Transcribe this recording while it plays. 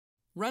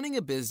Running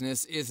a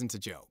business isn't a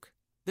joke.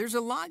 There's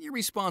a lot you're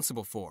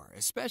responsible for,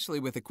 especially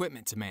with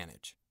equipment to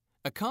manage.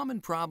 A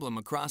common problem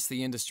across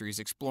the industries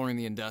exploring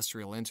the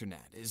industrial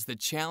internet is the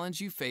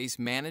challenge you face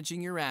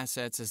managing your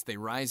assets as they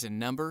rise in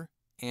number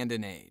and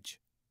in age.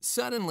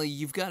 Suddenly,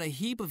 you've got a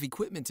heap of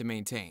equipment to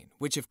maintain,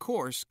 which of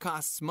course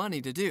costs money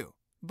to do.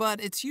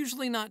 But it's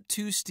usually not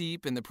too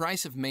steep and the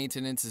price of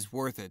maintenance is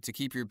worth it to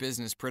keep your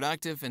business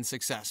productive and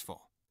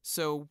successful.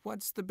 So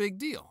what's the big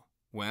deal?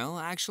 Well,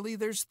 actually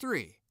there's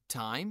three: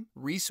 time,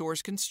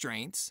 resource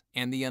constraints,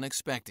 and the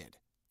unexpected.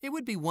 It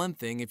would be one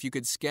thing if you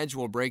could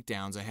schedule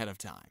breakdowns ahead of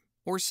time,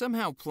 or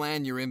somehow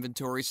plan your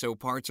inventory so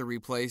parts are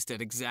replaced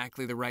at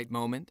exactly the right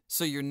moment,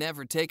 so you're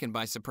never taken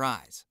by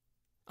surprise.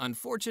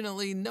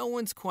 Unfortunately, no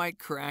one's quite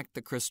cracked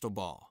the crystal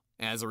ball.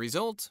 As a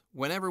result,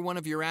 whenever one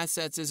of your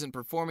assets isn't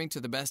performing to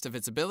the best of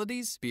its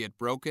abilities, be it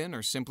broken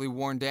or simply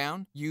worn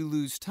down, you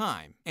lose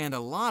time, and a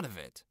lot of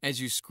it,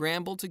 as you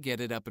scramble to get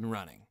it up and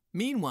running.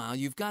 Meanwhile,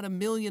 you've got a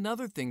million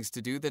other things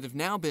to do that have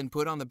now been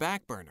put on the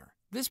back burner.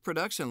 This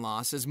production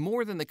loss is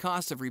more than the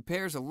cost of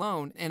repairs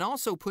alone and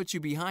also puts you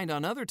behind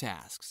on other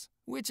tasks,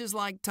 which is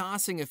like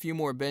tossing a few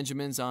more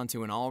Benjamins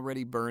onto an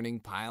already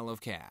burning pile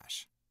of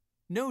cash.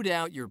 No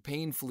doubt you're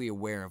painfully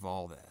aware of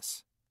all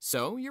this.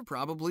 So you're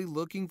probably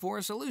looking for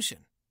a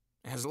solution.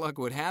 As luck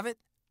would have it,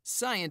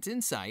 Cyient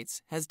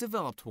Insights has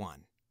developed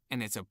one,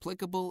 and it's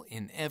applicable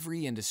in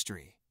every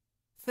industry.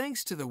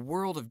 Thanks to the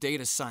world of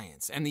data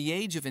science and the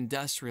age of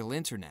industrial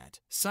internet,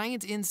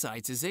 Cyient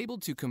Insights is able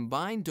to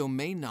combine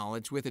domain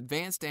knowledge with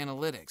advanced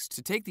analytics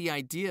to take the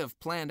idea of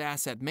planned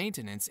asset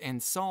maintenance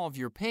and solve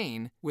your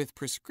pain with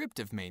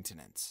prescriptive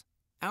maintenance.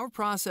 Our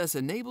process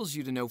enables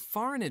you to know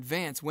far in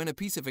advance when a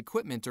piece of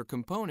equipment or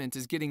component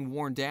is getting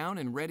worn down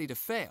and ready to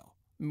fail,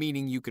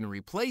 meaning you can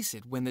replace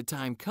it when the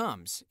time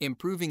comes,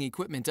 improving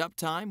equipment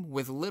uptime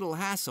with little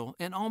hassle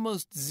and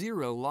almost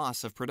zero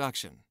loss of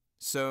production.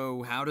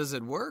 So how does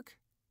it work?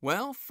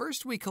 Well,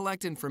 first we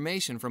collect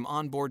information from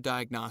onboard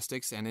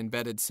diagnostics and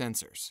embedded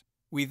sensors.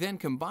 We then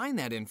combine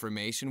that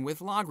information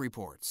with log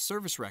reports,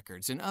 service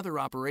records, and other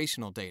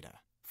operational data.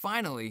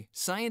 Finally,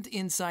 Cyient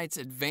Insights'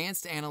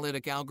 advanced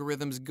analytic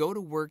algorithms go to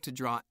work to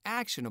draw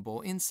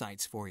actionable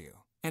insights for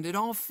you. And it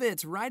all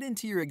fits right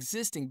into your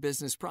existing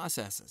business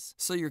processes,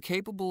 so you're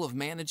capable of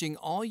managing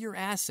all your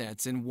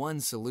assets in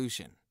one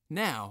solution.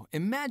 Now,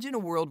 imagine a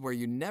world where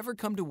you never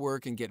come to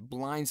work and get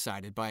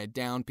blindsided by a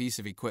down piece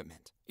of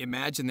equipment.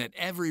 Imagine that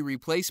every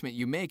replacement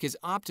you make is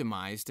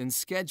optimized and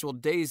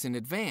scheduled days in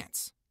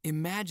advance.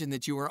 Imagine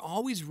that you are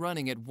always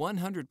running at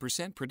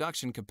 100%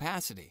 production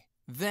capacity.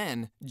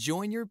 Then,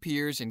 join your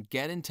peers and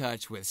get in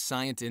touch with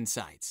Cyient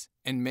Insights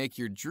and make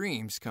your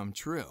dreams come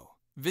true.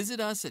 Visit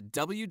us at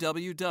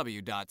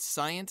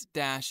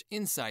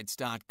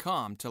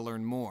www.scient-insights.com to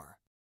learn more.